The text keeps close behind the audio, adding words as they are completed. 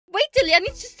Dilly. I need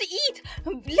just to eat.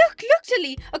 Look,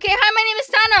 Dilly. Okay, hi, my name is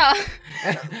Sanna.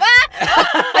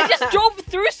 I just drove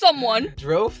through someone.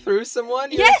 Drove through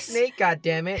someone? You're Yes. a snake,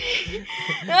 goddammit.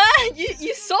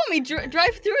 You saw me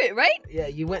drive through it, right? Yeah,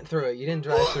 you went through it. You didn't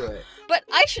drive through it. But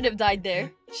I should have died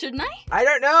there, shouldn't I? I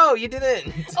don't know. You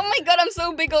didn't. Oh my god, I'm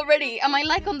so big already. Am I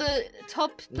like on the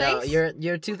top place? No,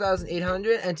 you're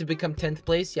 2,800, and to become 10th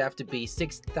place, you have to be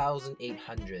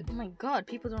 6,800. Oh my god,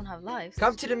 people don't have lives.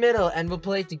 Come to the middle, and we'll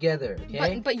play together.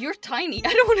 Okay? But you're tiny.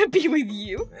 I don't want to be with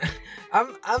you.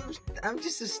 I'm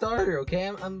just a starter. Okay?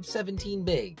 I'm 17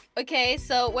 big. Okay,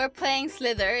 so we're playing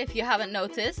Slither, if you haven't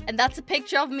noticed, and that's a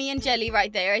picture of me and Jelly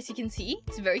right there, as you can see.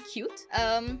 It's very cute.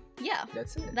 Yeah.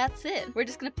 That's it. That's it. We're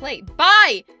just gonna play.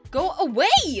 Bye! Go away!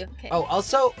 Okay. Oh,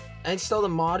 also, I installed a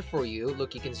mod for you.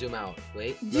 Look, you can zoom out.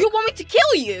 Wait. Do you want me to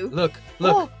kill you? Look.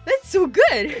 Oh, that's so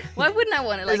good. Why wouldn't I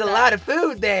want it like that? There's a lot of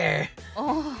food there.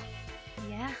 Oh,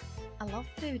 yeah. I love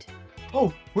food.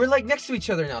 Oh, we're like next to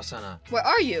each other now, Sanna. Where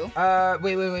are you?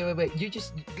 Wait. You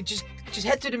just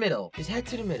head to the middle. Just head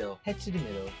to the middle. Head to the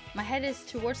middle. My head is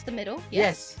towards the middle.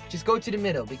 Yes. Just go to the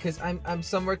middle because I'm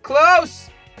somewhere close.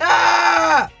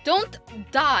 Ah! Don't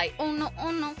die. Oh no,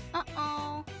 oh no.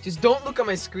 Uh-oh. Just don't look at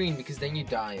my screen because then you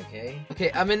die, okay?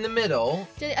 Okay, I'm in the middle.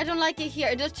 Jelly, I don't like it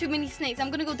here. There's too many snakes. I'm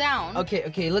gonna go down.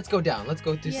 Okay, let's go down. Let's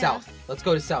go to south. Let's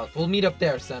go to south. We'll meet up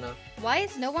there, Sanna. Why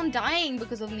is no one dying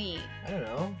because of me? I don't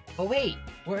know. Oh wait,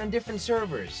 we're on different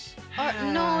servers.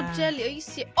 No, Jelly, are you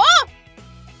serious? Oh!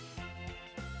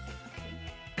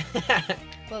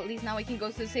 Well, at least now we can go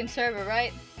to the same server,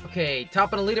 right? Okay,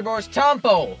 top on the leaderboard is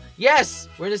Tompo. Yes,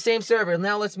 we're in the same server.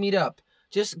 Now let's meet up.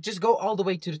 Just go all the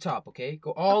way to the top, okay?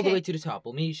 Go all the way to the top.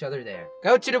 We'll meet each other there.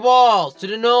 Go to the walls, to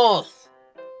the north.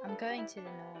 I'm going to the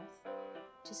north.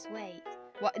 Just wait.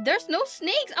 What? There's no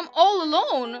snakes. I'm all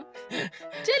alone.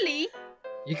 Jelly.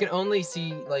 You can only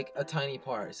see like a tiny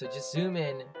part, so just zoom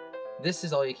in. This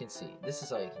is all you can see. This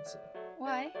is all you can see.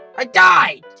 Why? I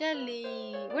died!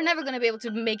 Jelly. We're never gonna be able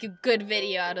to make a good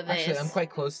video out of this. Actually, I'm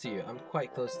quite close to you. I'm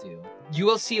quite close to you. You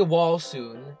will see a wall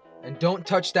soon, and don't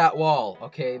touch that wall,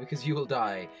 okay? Because you will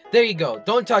die. There you go.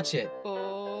 Don't touch it.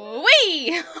 Oh,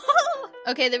 wee!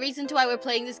 Okay, the reason why we're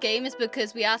playing this game is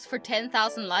because we asked for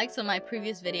 10,000 likes on my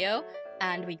previous video,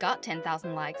 and we got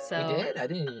 10,000 likes, so... We did? I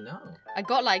didn't even know. I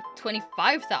got like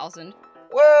 25,000.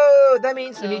 Whoa! That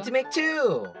means we need to make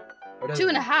 2! Or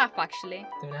 2.5, actually.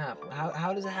 2.5.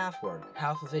 How does a half work?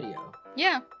 Half a video?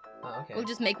 Yeah. Oh, okay. We'll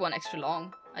just make one extra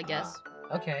long, I guess.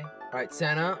 Okay. Alright,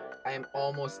 Sanna, I am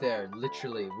almost there.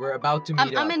 Literally. We're about to meet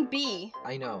up. I'm in B.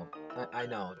 I know. I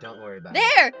know. Don't worry about it.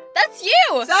 There! That's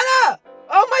you! Sanna!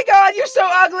 Oh my god, you're so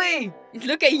ugly!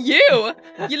 Look at you!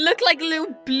 You look like a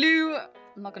little blue...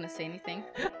 I'm not gonna say anything.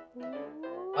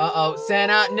 Uh-oh,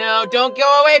 Sanna, no, don't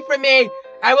go away from me!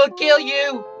 I will kill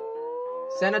you!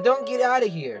 Sanna, don't get out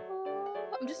of here.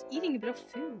 I'm just eating a bit of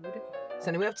food.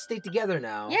 Sanna, we have to stay together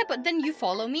now. Yeah, but then you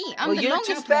follow me. I'm the longest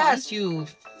you're too fast, one. you...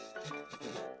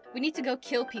 We need to go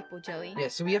kill people, Joey. Yeah,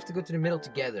 so we have to go to the middle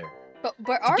together. But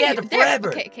where are you? Together forever!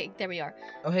 Okay, there we are.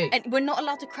 Oh, hey. And we're not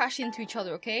allowed to crash into each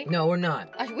other, okay? No, we're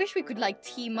not. I wish we could, like,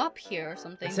 team up here or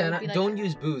something. Sanna, like... don't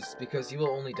use boosts because you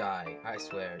will only die, I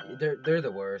swear. They're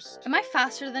the worst. Am I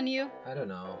faster than you? I don't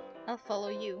know. I'll follow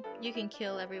you. You can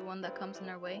kill everyone that comes in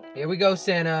our way. Here we go,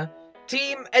 Sanna.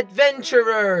 Team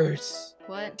Adventurers!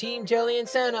 What? Team Jelly and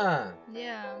Sanna.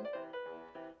 Yeah.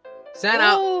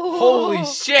 Sanna, oh. Holy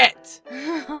shit!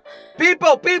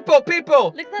 People!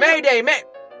 Mayday,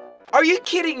 Are you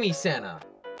kidding me, Sanna?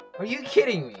 Are you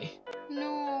kidding me?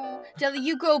 No. Jelly,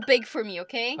 you grow big for me,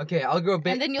 okay? Okay, I'll grow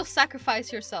big. And then you'll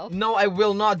sacrifice yourself. No, I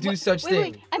will not do such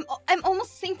thing. Wait. I'm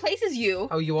almost the same place as you.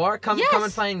 Oh, you are? Come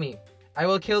and find me. I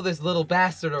will kill this little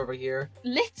bastard over here.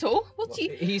 Little? What's he?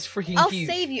 He's freaking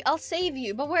huge. I'll save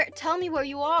you. But tell me where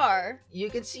you are. You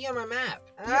can see on my map.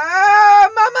 Ah,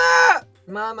 Mama!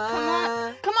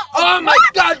 Mama! Come on! Oh my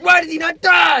god, why did he not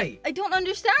die? I don't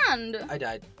understand. I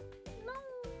died. No.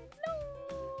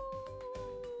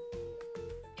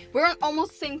 We're on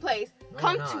almost the same place. No,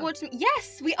 Come towards me.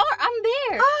 Yes, we are. I'm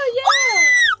there. Oh, yeah.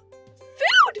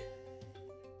 Food!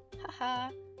 Haha.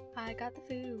 I got the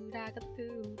food.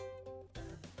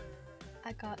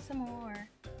 I got some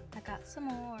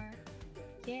more.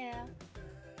 Yeah.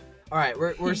 Alright,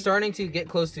 we're starting to get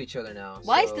close to each other now.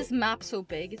 Why is this map so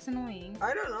big? It's annoying.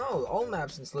 I don't know. All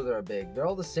maps in Slither are big. They're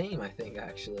all the same, I think,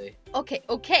 actually. Okay.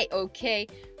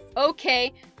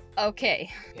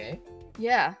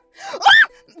 Yeah.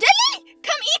 Jelly!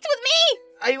 Come eat with me!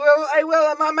 I will.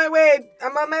 I'm on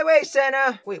my way,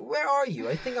 Sanna. Wait, where are you?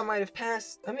 I think I might have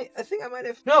passed. I think I might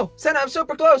have... No, Sanna, I'm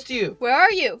super close to you. Where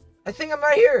are you? I think I'm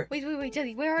right here. Wait,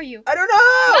 Jelly, where are you? I don't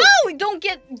know. No, don't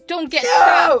get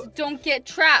trapped. Don't get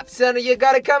trapped. Sanna, you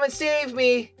gotta come and save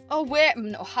me. Oh, where?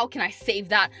 No, how can I save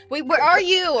that? Wait, where are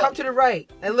you? Come to the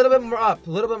right. A little bit more up. A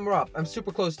little bit more up. I'm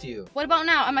super close to you. What about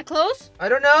now? Am I close? I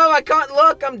don't know. I can't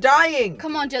look. I'm dying.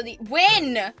 Come on, Jelly.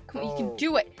 Win. Come on, you can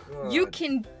do it. God. You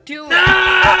can do it.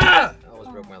 Ah! I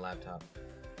almost broke my laptop.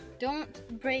 Don't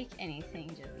break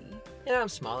anything, Jelly. Yeah, I'm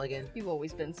small again. You've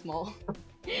always been small.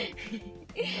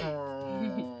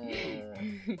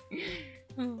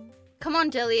 Come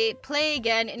on, Jelly. Play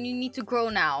again, and you need to grow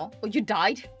now. Oh, you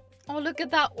died? Oh, look at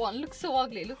that one. Looks so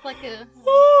ugly. Looks like a...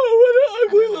 Oh, what an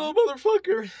ugly little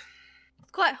motherfucker.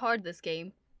 It's quite hard, this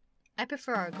game. I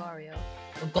prefer Agario.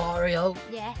 Agario?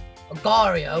 Yeah.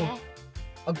 Agario? Yeah.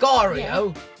 Agario?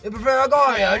 Yeah. You prefer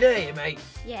Agario, Yeah. do you, mate?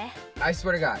 Yeah. I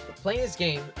swear to God, playing this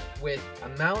game with a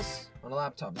mouse on a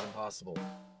laptop is impossible.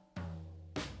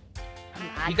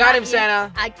 You got him,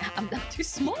 Sanna. I'm too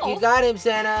small. You got him,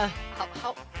 Sanna.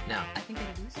 How? Now, I think I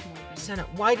do small. Sanna,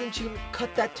 why didn't you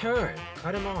cut that turn?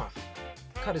 Cut him off.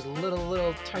 Cut his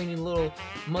little, tiny little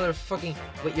motherfucking...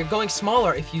 Wait, you're going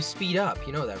smaller if you speed up.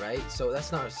 You know that, right? So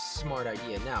that's not a smart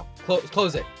idea. Now,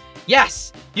 close it.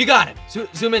 Yes! You got it!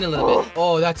 Zoom in a little bit.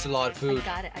 Oh, that's a lot of food.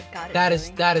 I got it.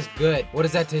 That is good. What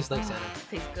does that taste like, Sanna?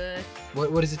 Tastes good.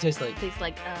 What does it taste like? Tastes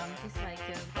like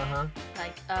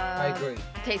I agree.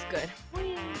 Tastes good.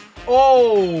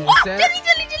 Oh, Oh, Sanna.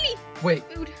 jelly! Wait,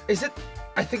 Food. is it...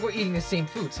 I think we're eating the same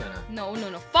food, Sanna. No.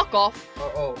 Fuck off.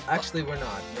 Oh, actually we're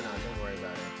not. Don't worry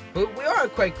about it. But we are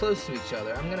quite close to each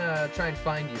other. I'm gonna try and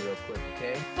find you real quick,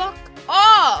 okay? Fuck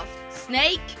off,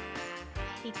 snake. I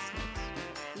hate snakes.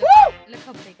 Look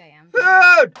how big I am.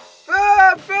 Food!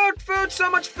 So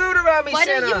much food around me, Why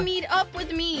Sanna. don't you meet up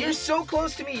with me? You're so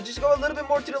close to me. Just go a little bit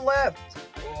more to the left.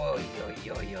 Oh,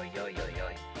 yo.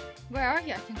 Where are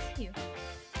you? I can see you.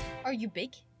 Are you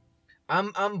big?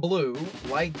 I'm blue,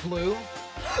 light blue.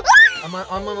 I'm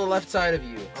on the left side of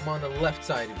you. I'm on the left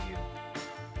side of you.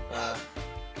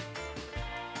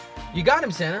 You got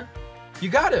him, Sanna. You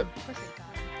got him. Of course I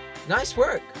got him. Nice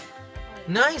work.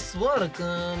 Nice work,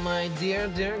 my dear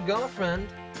girlfriend.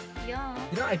 Yeah.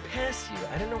 You know, I passed you.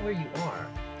 I don't know where you are.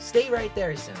 Stay right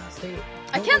there, Sanna. Stay.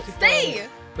 I Don't go can't too far stay. away.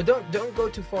 But don't go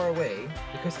too far away,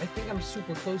 because I think I'm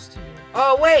super close to you.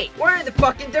 Oh wait, we're in the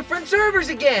fucking different servers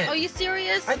again. Are you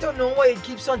serious? I don't know why it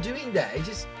keeps on doing that. It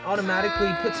just automatically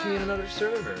puts me in another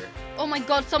server. Oh my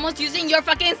god, someone's using your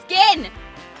fucking skin.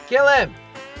 Kill him,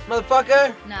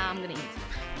 motherfucker. Nah, I'm gonna eat.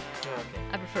 Oh, okay.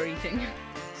 I prefer eating.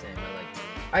 Same, I like you.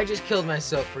 I just killed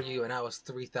myself for you, and I was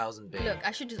 3,000 big. Look,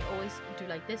 I should just always do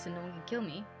like this, and no one can kill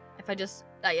me. If I just,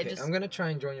 Okay, I'm gonna try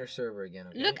and join your server again.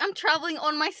 Okay? Look, I'm traveling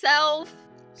on myself.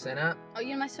 Sanna. Are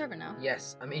you in my server now?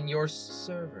 Yes, I'm in your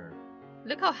server.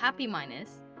 Look how happy mine is.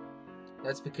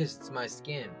 That's because it's my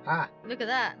skin. Ha! Look at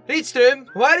that. Hey, Stim!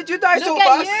 Why did you die so Look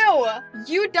fast? at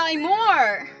you! You die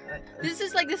more! This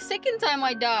is like the second time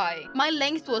I die. My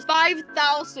length was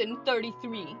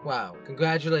 5,033. Wow,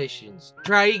 congratulations.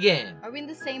 Try again. Are we in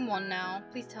the same one now?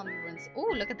 Please tell me we're in...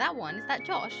 Oh, look at that one. Is that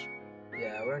Josh?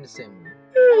 Yeah, we're in the same one.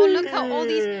 Oh, look how all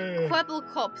these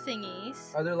Quabblecop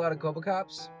thingies. Are there a lot of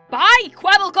Cobblecops? Bye,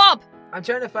 Quabblecop! I'm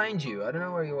trying to find you. I don't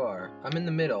know where you are. I'm in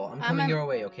the middle. I'm coming your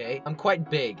way, okay? I'm quite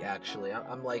big, actually.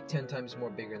 I'm like 10 times more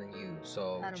bigger than you,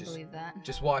 so I don't believe that.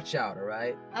 just watch out,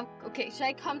 alright? Okay, should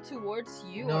I come towards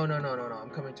you? No. I'm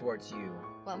coming towards you.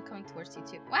 Well, I'm coming towards you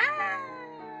too. Wow!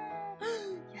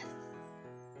 Yes.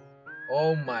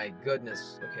 Oh my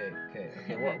goodness. Okay.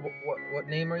 What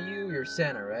name are you? You're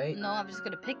Sanna, right? No, I've just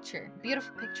got a picture.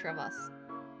 Beautiful picture of us.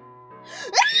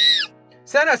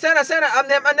 Sanna!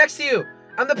 I'm next to you!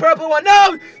 I'm the purple one!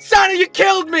 No! Sanna, you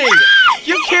killed me!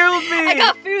 You killed me! I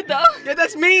got food though! Yeah,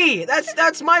 that's me!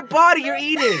 That's my body you're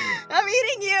eating! I'm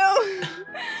eating you!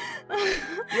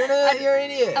 You're an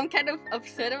idiot! I'm kind of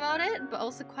upset about it, but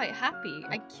also quite happy.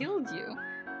 I killed you.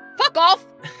 Fuck off!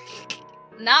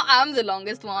 Now I'm the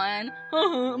longest one.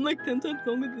 I'm like 10 times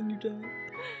longer than you, Dad.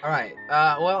 Alright,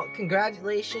 well,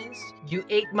 congratulations. You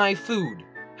ate my food.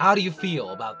 How do you feel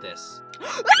about this?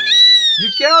 You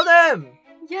killed him!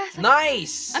 Yes.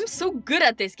 Nice! I'm so good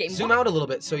at this game. Zoom out a little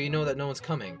bit so you know that no one's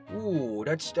coming. Ooh,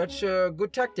 that's a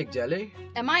good tactic, Jelly.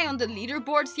 Am I on the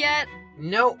leaderboards yet?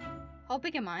 No. How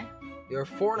big am I? You're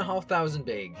 4,500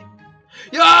 big.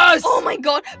 Yes! Oh my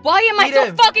god! Why am I Eat so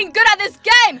him. fucking good at this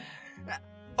game?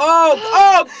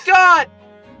 Oh god!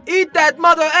 Eat that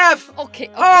mother F! Okay.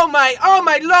 Oh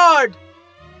my lord!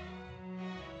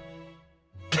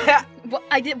 Well,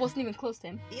 wasn't even close to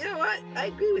him. You know what? I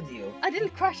agree with you. I didn't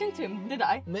crash into him, did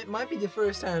I? It might be the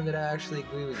first time that I actually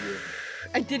agree with you.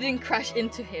 I didn't crash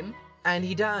into him. And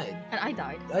he died. And I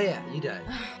died. Oh yeah, you died.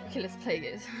 Okay, let's play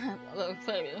this. Let's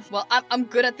play this. Well, I'm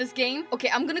good at this game. Okay,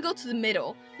 I'm gonna go to the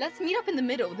middle. Let's meet up in the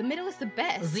middle. The middle is the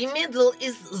best. The middle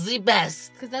is the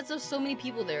best. Because that's just so many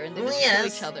people there and they just kill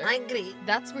each other. I agree.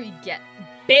 That's where you get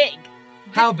big.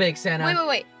 How big, Sanna?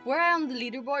 Wait. Were I on the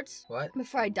leaderboards? What?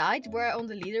 Before I died, were I on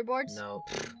the leaderboards? No.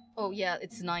 Oh yeah,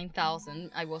 it's 9,000.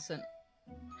 I wasn't.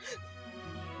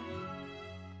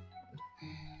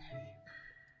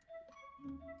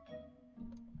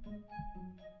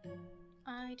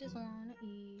 I just wanna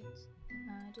eat.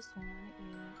 I just wanna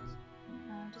eat.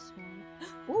 I just wanna.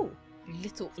 Ooh, you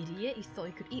little idiot! You thought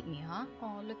you could eat me, huh?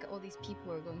 Oh, look at all these people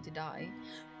who are going to die.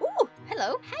 Ooh,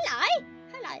 hello.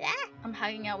 Hello there. I'm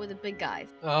hanging out with the big guys.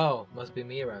 Oh, must be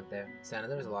me around there. Sanna,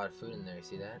 there's a lot of food in there. You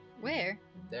see that? Where?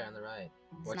 There on the right.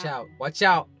 It's Watch not- out! Watch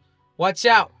out! Watch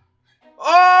out! Oh!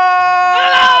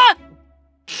 Ah!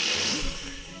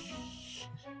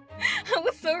 I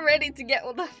was so ready to get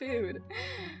all the food.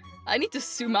 I need to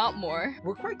zoom out more.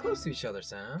 We're quite close to each other,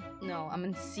 Sanna. No, I'm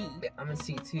in C. Yeah, I'm in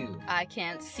C2. I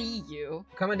can't see you.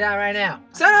 Coming down right now.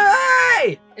 Sanna,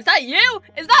 hey! Is that you?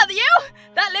 Is that you?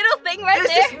 That little thing right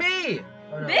This there? is me!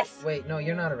 Oh, no. This? Wait, no,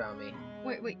 you're not around me.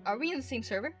 Wait, are we in the same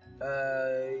server?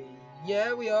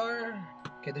 Yeah, we are.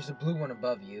 Okay, there's a blue one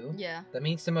above you. Yeah. That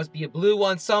means there must be a blue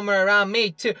one somewhere around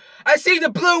me, too. I see the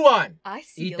blue one! I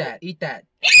see Eat that, eat that.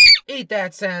 Eat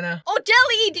that, Sanna. Oh,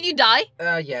 Jelly! Did you die?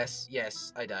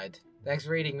 Yes, I died. Thanks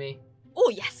for eating me. Oh,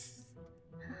 yes!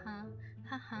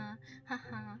 Haha.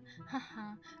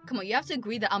 Come on, you have to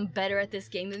agree that I'm better at this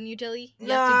game than you, Jelly. You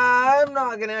have I'm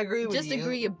not gonna agree to with you. just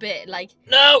agree a bit, like...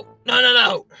 No!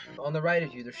 On the right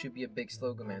of you, there should be a big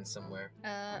slogan man somewhere.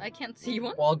 I can't see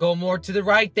one. Well, I'll go more to the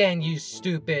right then, you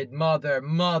stupid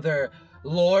mother,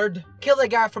 lord. Kill that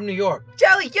guy from New York.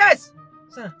 Jelly, yes!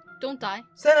 Sanna. Don't die.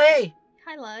 Sanna, hey!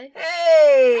 Hello.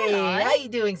 Hey! Hello. How you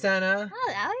doing, Sanna?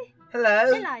 Hello.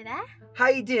 Hello. Hello there. How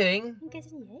you doing? I'm good,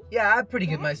 and you? Yeah, I'm pretty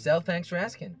good Yeah? myself. Thanks for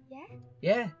asking. Yeah?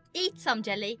 Yeah, Eat some,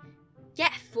 Jelly.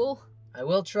 Yeah, fool. I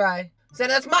will try.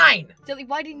 Sanna, that's mine! Jelly,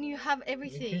 why didn't you have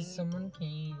everything? Because someone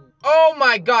came. Oh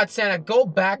my god, Sanna, go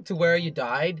back to where you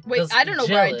died. Wait, 'cause I don't know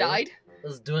where I Jelly died.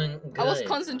 was doing good. I was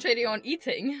concentrating on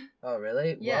eating. Oh,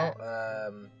 really? Yeah.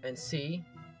 Well, and see.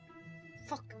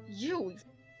 Fuck you.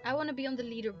 I want to be on the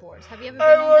leaderboards. Have you ever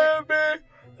been on the...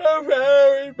 be the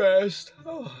very best.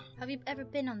 Oh. Have you ever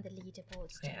been on the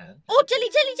leaderboards? Jelly? Yeah. Oh,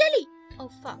 Jelly! Oh,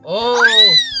 fuck.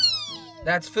 Oh,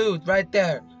 that's food right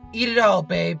there. Eat it all,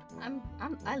 babe.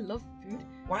 I love food.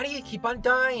 Why do you keep on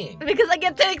dying? Because I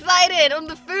get too excited on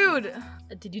the food.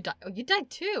 Did you die? Oh, you died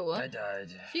too. I died.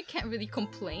 So you can't really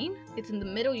complain. It's in the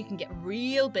middle. You can get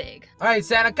real big. All right,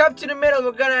 Sanna, come to the middle.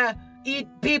 We're gonna eat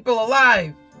people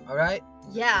alive. All right?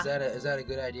 Yeah. Is that a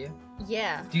good idea?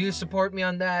 Yeah. Do you support me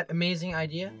on that amazing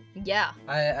idea? Yeah.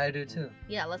 I do too.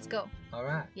 Yeah, let's go. All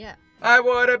right. Yeah. I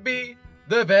wanna be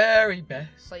the very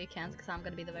best. Well, you can't because I'm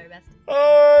gonna be the very best.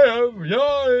 I am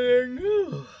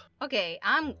yawning. Okay,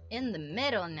 I'm in the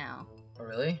middle now. Oh,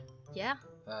 really? Yeah?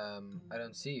 I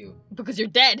don't see you. Because you're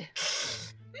dead.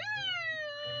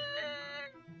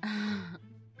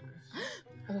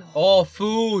 Oh,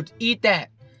 food. Eat that.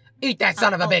 Eat that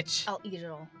son of a bitch. I'll eat it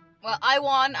all. Well, I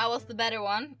won. I was the better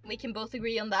one. We can both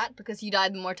agree on that because you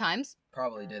died more times.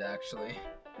 Probably did, actually.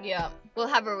 Yeah. We'll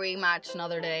have a rematch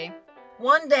another day.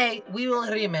 One day, we will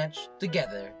rematch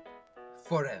together.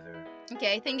 Forever.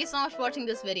 Okay, thank you so much for watching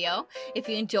this video. If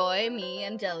you enjoy me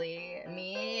and Jelly,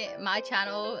 my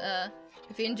channel,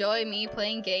 if you enjoy me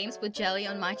playing games with Jelly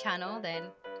on my channel, then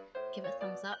give a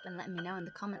thumbs up and let me know in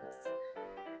the comments.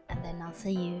 And then I'll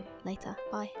see you later.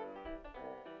 Bye.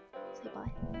 Say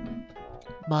bye.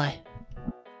 Bye.